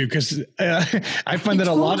talk to, because I find that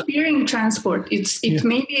a lot of peering transport. It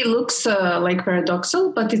maybe looks like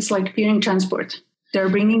paradoxal, but it's like peering transport. They're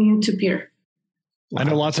bringing you to peer. I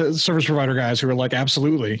know lots of service provider guys who are like,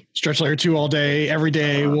 absolutely, stretch layer 2 all day, every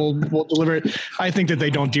day. We'll deliver it. I think that they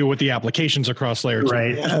don't deal with the applications across layer 2,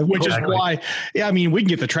 right? Which is why, we can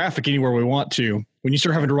get the traffic anywhere we want to. When you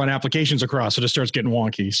start having to run applications across, it just starts getting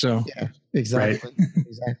wonky. So yeah, exactly, right.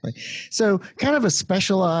 Exactly. So kind of a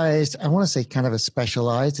specialized.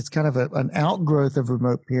 It's kind of an outgrowth of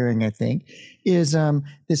remote peering. I think is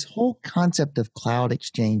this whole concept of cloud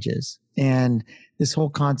exchanges and this whole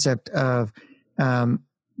concept of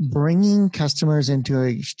bringing customers into an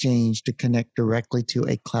exchange to connect directly to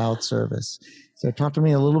a cloud service. So talk to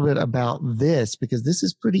me a little bit about this, because this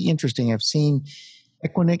is pretty interesting. I've seen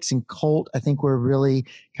Equinix and Colt. I think we're really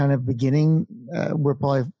kind of beginning. We're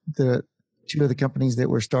probably the 2 of the companies that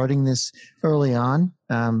were starting this early on.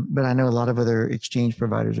 But I know a lot of other exchange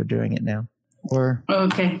providers are doing it now. Or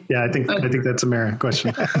okay, yeah, I think that's a Mara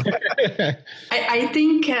question. I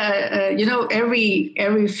think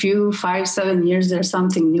every few 5-7 years there's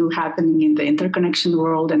something new happening in the interconnection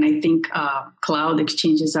world, and I think cloud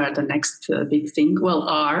exchanges are the next big thing. Well,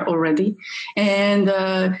 are already, and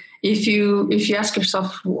if you ask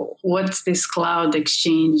yourself what's this cloud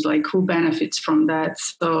exchange like, who benefits from that?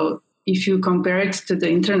 So if you compare it to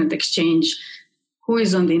the internet exchange. Who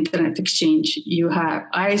is on the internet exchange? You have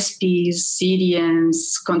ISPs,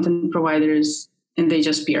 CDNs, content providers, and they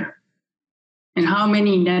just peer. And how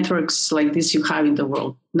many networks like this you have in the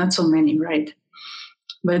world? Not so many, right?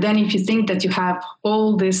 But then if you think that you have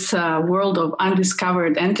all this world of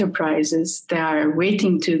undiscovered enterprises that are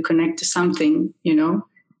waiting to connect to something,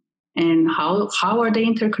 and how are they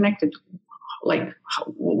interconnected? Like,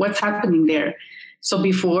 what's happening there? So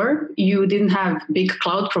before, you didn't have big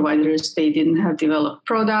cloud providers. They didn't have developed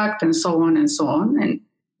product and so on and so on. And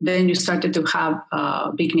then you started to have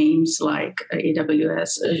big names like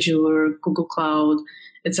AWS, Azure, Google Cloud,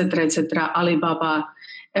 et cetera, Alibaba.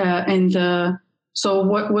 So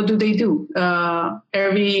what do they do?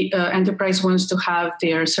 Every enterprise wants to have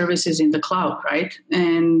their services in the cloud, right?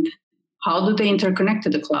 And how do they interconnect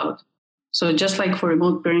to the cloud? So just like for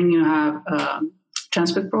remote peering, you have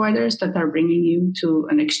transport providers that are bringing you to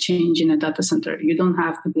an exchange in a data center. You don't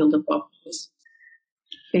have to build a POP.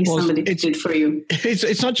 Pay somebody to do it for you.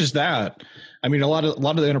 It's not just that. I mean, a lot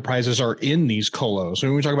of the enterprises are in these colos. So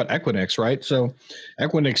when we talk about Equinix, right? So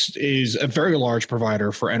Equinix is a very large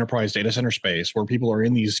provider for enterprise data center space where people are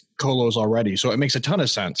in these colos already. So it makes a ton of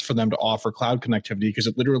sense for them to offer cloud connectivity because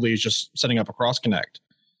it literally is just setting up a cross connect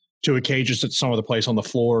to a cage just at some other place on the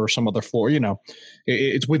floor or some other floor. You know,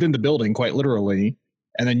 it's within the building quite literally.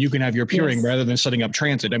 And then you can have your peering rather than setting up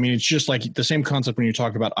transit. I mean, it's just like the same concept when you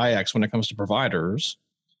talk about IX when it comes to providers.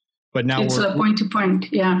 But now it's a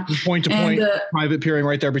point-to-point, point-to-point private peering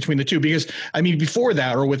right there between the two. Because, I mean, before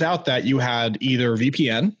that or without that, you had either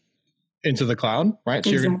VPN into the cloud, right?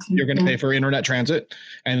 So you're going to pay for internet transit,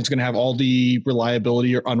 and it's going to have all the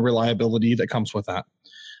reliability or unreliability that comes with that.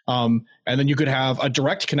 And then you could have a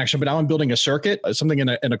direct connection, but now I'm building a circuit. Something in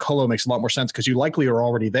a colo makes a lot more sense because you likely are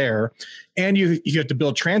already there, and you have to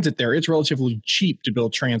build transit there. It's relatively cheap to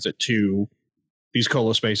build transit to these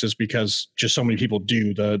colo spaces because just so many people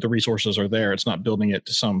do. The resources are there. It's not building it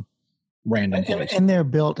to some random place. And they're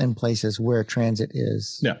built in places where transit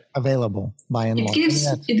is available by and large.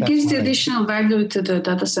 It gives the additional value to the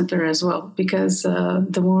data center as well because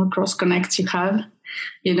the more cross connects you have,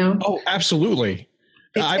 you know. Oh, absolutely.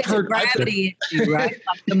 I've heard gravity issue, right?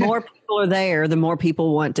 Like the more people are there, the more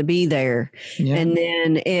people want to be there. Yeah. And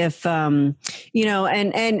then if, you know,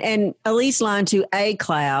 and at least line to a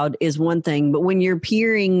cloud is one thing, but when you're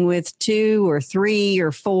peering with 2 or 3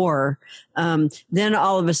 or 4, then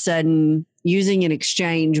all of a sudden using an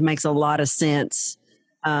exchange makes a lot of sense,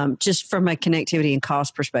 just from a connectivity and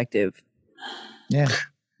cost perspective. Yeah.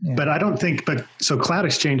 But I don't think, so cloud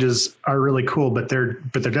exchanges are really cool, but they're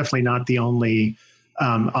definitely not the only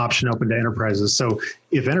option open to enterprises. So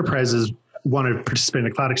if enterprises want to participate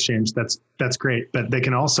in a cloud exchange, that's great, but they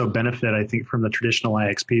can also benefit, I think, from the traditional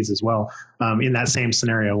IXPs as well. In that same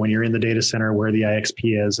scenario, when you're in the data center where the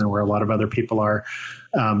IXP is and where a lot of other people are,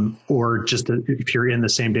 or just if you're in the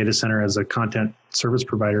same data center as a content service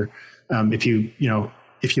provider, if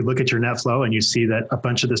you look at your NetFlow and you see that a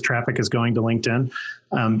bunch of this traffic is going to LinkedIn,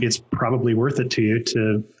 it's probably worth it to you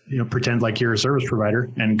to pretend like you're a service provider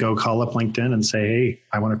and go call up LinkedIn and say, hey,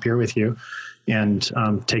 I want to peer with you, and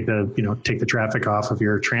take the traffic off of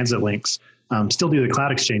your transit links. Still do the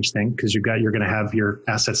cloud exchange thing because you're going to have your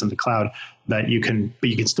assets in the cloud, but you can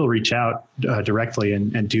still reach out directly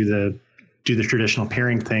and do the traditional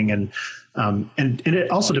peering thing. And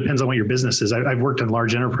it also depends on what your business is. I've worked in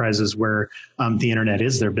large enterprises where the internet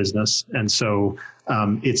is their business. And so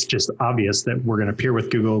it's just obvious that we're going to peer with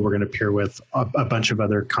Google. We're going to peer with a bunch of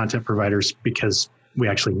other content providers because we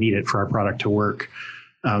actually need it for our product to work.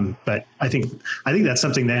 But I think that's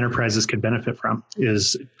something that enterprises could benefit from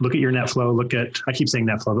is look at your NetFlow, I keep saying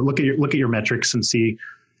NetFlow, but look at your metrics and see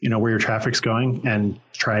where your traffic's going and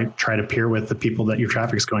try to peer with the people that your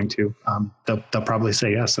traffic's going to. They'll probably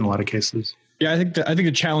say yes in a lot of cases. Yeah, I think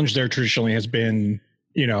the challenge there traditionally has been,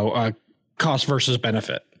 cost versus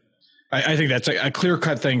benefit. I think that's a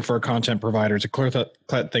clear-cut thing for a content provider. It's a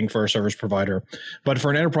clear-cut thing for a service provider. But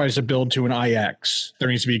for an enterprise to build to an IX, there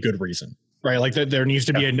needs to be a good reason, right? Like there needs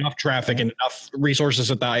to be enough traffic and enough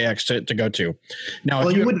resources at the IX to go to. Now,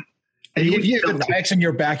 if you have an IX in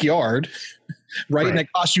your backyard, right, and it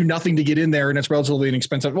costs you nothing to get in there and it's relatively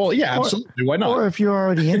inexpensive, well, yeah, absolutely. Why not? Or if you're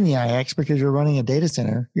already in the IX because you're running a data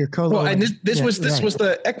center, you're colo. Well, and this was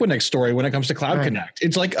the Equinix story when it comes to Cloud Connect.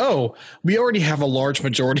 It's like, we already have a large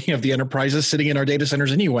majority of the enterprises sitting in our data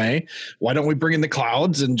centers anyway. Why don't we bring in the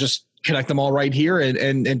clouds and just connect them all right here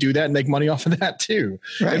and do that and make money off of that too?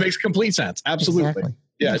 Right. It makes complete sense. Absolutely. Exactly.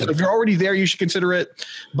 Yeah. So if you're already there, you should consider it.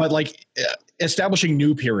 But like establishing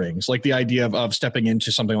new peerings, like the idea of stepping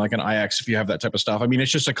into something like an IX, if you have that type of stuff, I mean,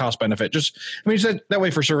 it's just a cost benefit. It's that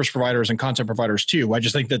way for service providers and content providers too. I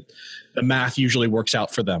just think that the math usually works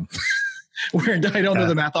out for them. Where I don't know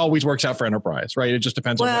the math always works out for enterprise, right? It just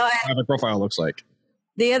depends on what the traffic profile looks like.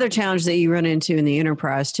 The other challenge that you run into in the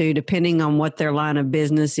enterprise too, depending on what their line of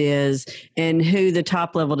business is and who the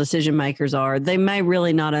top level decision makers are, they may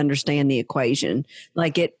really not understand the equation.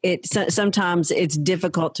 Like sometimes it's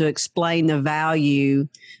difficult to explain the value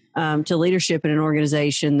to leadership in an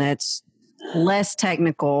organization that's less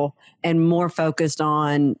technical and more focused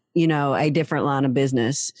on, a different line of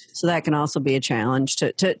business. So that can also be a challenge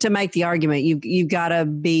to make the argument. You've got to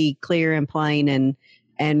be clear and plain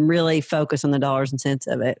and really focus on the dollars and cents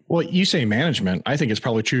of it. Well, you say management. I think it's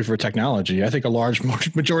probably true for technology. I think a large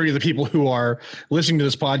majority of the people who are listening to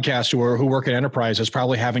this podcast who work at enterprises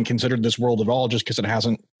probably haven't considered this world at all just because it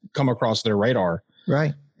hasn't come across their radar.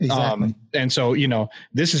 Right. Exactly. And so,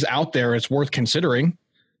 this is out there. It's worth considering.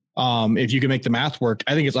 If you can make the math work,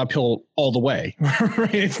 I think it's uphill all the way.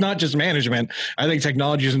 Right? It's not just management. I think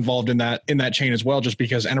technology is involved in that chain as well, just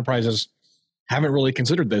because enterprises haven't really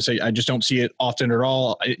considered this. I just don't see it often at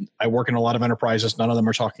all. I work in a lot of enterprises. None of them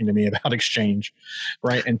are talking to me about Exchange,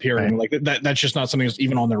 right? And peering. Right. Like that's just not something that's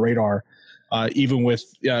even on their radar. Even with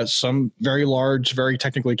some very large, very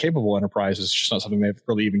technically capable enterprises, it's just not something they've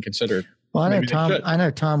really even considered. Well, I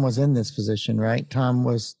know Tom was in this position, right? Tom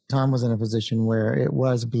was in a position where it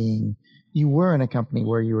was you were in a company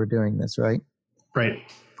where you were doing this, right? Right.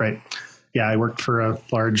 Yeah, I worked for a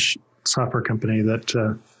large software company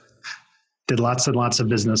that did lots and lots of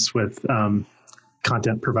business with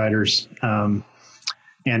content providers. And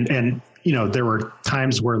there were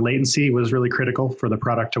times where latency was really critical for the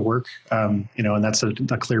product to work, and that's a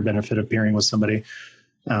clear benefit of peering with somebody.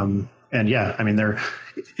 And yeah, I mean,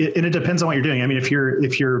 it depends on what you're doing. I mean, if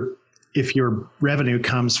your revenue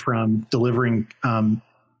comes from delivering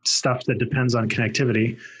stuff that depends on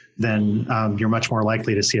connectivity, then you're much more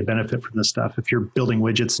likely to see a benefit from this stuff. If you're building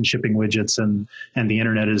widgets and shipping widgets and the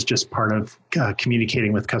internet is just part of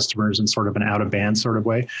communicating with customers in sort of an out of band sort of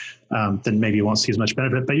way, then maybe you won't see as much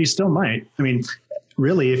benefit, but you still might. I mean,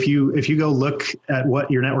 really, if you go look at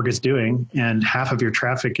what your network is doing and half of your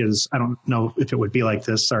traffic is, I don't know if it would be like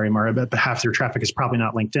this, sorry, Mara, but half your traffic is probably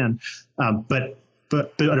not LinkedIn. But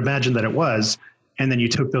imagine that it was, and then you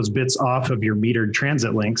took those bits off of your metered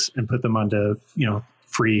transit links and put them onto,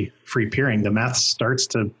 free peering. The math starts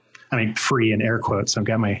to, free in air quotes. I've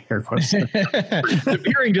got my air quotes. The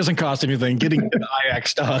peering doesn't cost anything. Getting the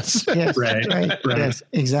IX does. Yes, right. Yes,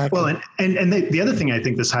 exactly. Well, and the other thing I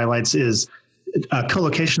think this highlights is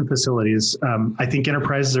co-location facilities. I think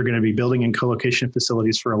enterprises are going to be building in co-location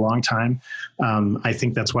facilities for a long time. I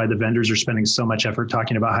think that's why the vendors are spending so much effort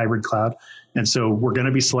talking about hybrid cloud. And so we're going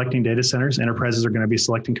to be selecting data centers. Enterprises are going to be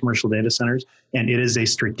selecting commercial data centers. And it is a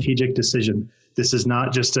strategic decision. This is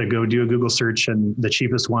not just to go do a Google search and the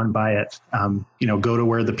cheapest one, buy it. Go to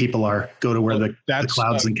where the people are, go to where the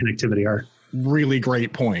clouds and connectivity are. Really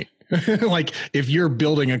great point. Like if you're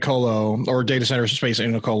building a colo or data center space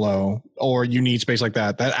in a colo, or you need space like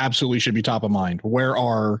that absolutely should be top of mind. Where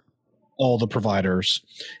are all the providers?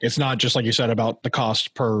 It's not just like you said about the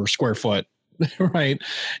cost per square foot, right?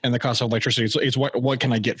 And the cost of electricity. It's what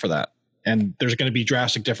can I get for that? And there's going to be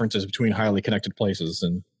drastic differences between highly connected places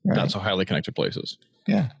and not so highly connected places.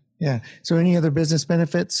 Yeah. So any other business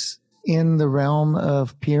benefits in the realm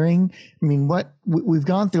of peering? I mean, we've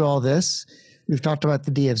gone through all this. We've talked about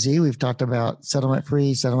the DFZ. We've talked about settlement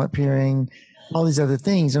free, settlement peering, all these other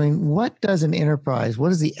things. I mean, what does an enterprise, what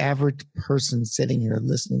does the average person sitting here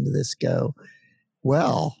listening to this go,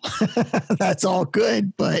 well, that's all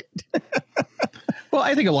good, but. Well,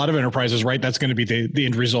 I think a lot of enterprises, right, that's going to be the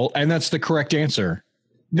end result. And that's the correct answer.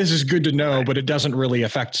 This is good to know, but it doesn't really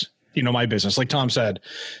affect, my business. Like Tom said,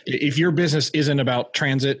 if your business isn't about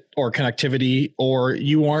transit or connectivity, or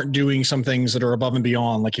you aren't doing some things that are above and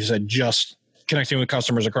beyond, like you said, just connecting with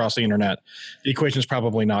customers across the internet, the equation is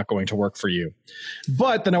probably not going to work for you.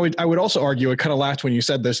 But then I would also argue, I kind of laughed when you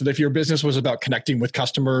said this, that if your business was about connecting with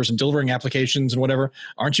customers and delivering applications and whatever,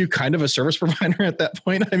 aren't you kind of a service provider at that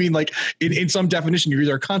point? I mean, like in some definition, you're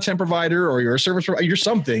either a content provider or you're a service provider, you're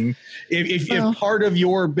something. If part of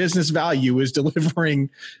your business value is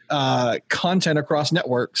delivering content across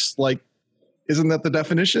networks, like, isn't that the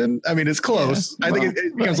definition? I mean, it's close. Yeah, I think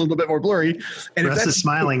it becomes a little bit more blurry. And Russ is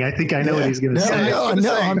smiling. I think I know what he's going to say.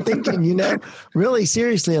 No, I'm thinking, really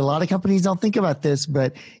seriously, a lot of companies don't think about this,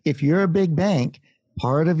 but if you're a big bank,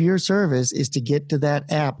 part of your service is to get to that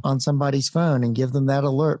app on somebody's phone and give them that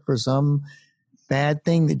alert for some bad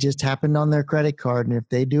thing that just happened on their credit card. And if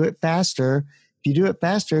they do it faster,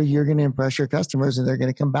 you're going to impress your customers and they're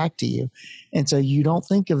going to come back to you. And so you don't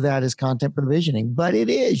think of that as content provisioning, but it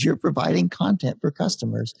is. You're providing content for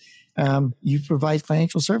customers. You provide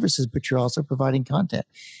financial services, but you're also providing content.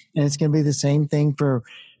 And it's going to be the same thing for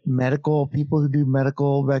medical people who do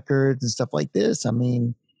medical records and stuff like this. I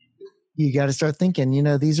mean, you got to start thinking,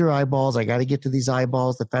 these are eyeballs. I got to get to these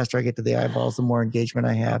eyeballs. The faster I get to the eyeballs, the more engagement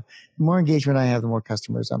I have. The more engagement I have, the more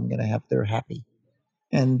customers I'm going to have. They're happy.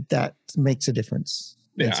 And that makes a difference.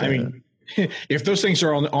 Yeah, I mean, if those things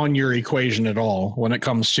are on your equation at all when it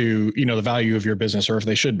comes to the value of your business, or if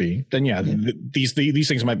they should be, then these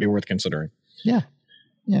things might be worth considering. Yeah.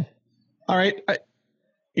 All right.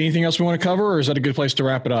 Anything else we want to cover, or is that a good place to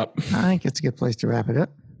wrap it up? I think it's a good place to wrap it up.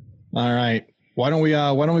 All right. Why don't we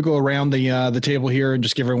go around the table here and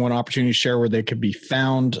just give everyone an opportunity to share where they could be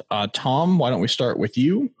found? Tom, why don't we start with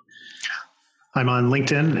you? I'm on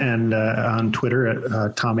LinkedIn and on Twitter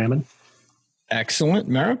at Tom Ammon. Excellent.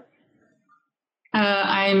 Mara?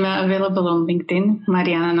 I'm available on LinkedIn,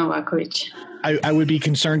 Mariana Novakovic. I would be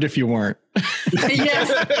concerned if you weren't.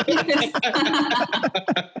 Yes.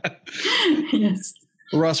 Yes.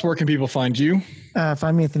 Russ, where can people find you?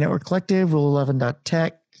 Find me at the Network Collective,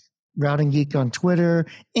 rule11.tech, Routing Geek on Twitter,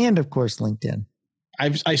 and of course, LinkedIn.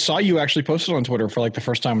 I saw you actually posted on Twitter for like the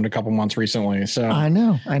first time in a couple months recently. So I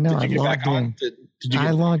know. Did you get back on? Did you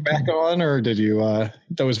get back on, or did you?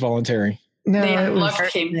 That was voluntary. No, They it was.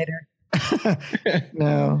 unblocked him.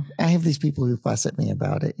 No, I have these people who fuss at me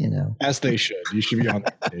about it. As they should. You should be on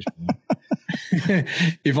that.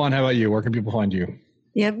 Yvonne, how about you? Where can people find you?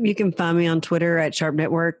 Yep, you can find me on Twitter at Sharp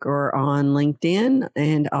Network or on LinkedIn,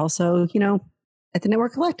 and also, at the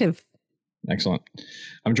Network Collective. Excellent.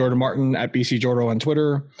 I'm Jordan Martin at BC Jordo on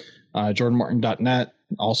Twitter, jordanmartin.net.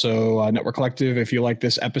 Also, Network Collective. If you like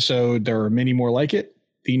this episode, there are many more like it.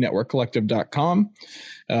 thenetworkcollective.com.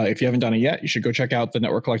 If you haven't done it yet, you should go check out the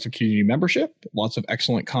Network Collective community membership. Lots of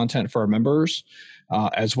excellent content for our members,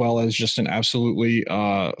 as well as just an absolutely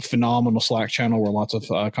phenomenal Slack channel where lots of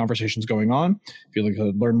conversations going on. If you'd like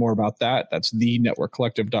to learn more about that, that's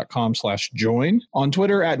thenetworkcollective.com/join. On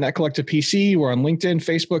Twitter at NetCollectivePC. We're on LinkedIn,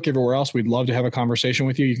 Facebook, everywhere else. We'd love to have a conversation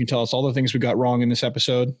with you. You can tell us all the things we got wrong in this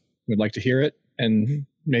episode. We'd like to hear it. And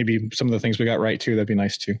maybe some of the things we got right too. That'd be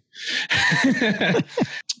nice too.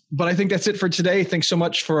 But I think that's it for today. Thanks so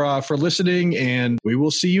much for listening, and we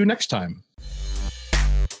will see you next time.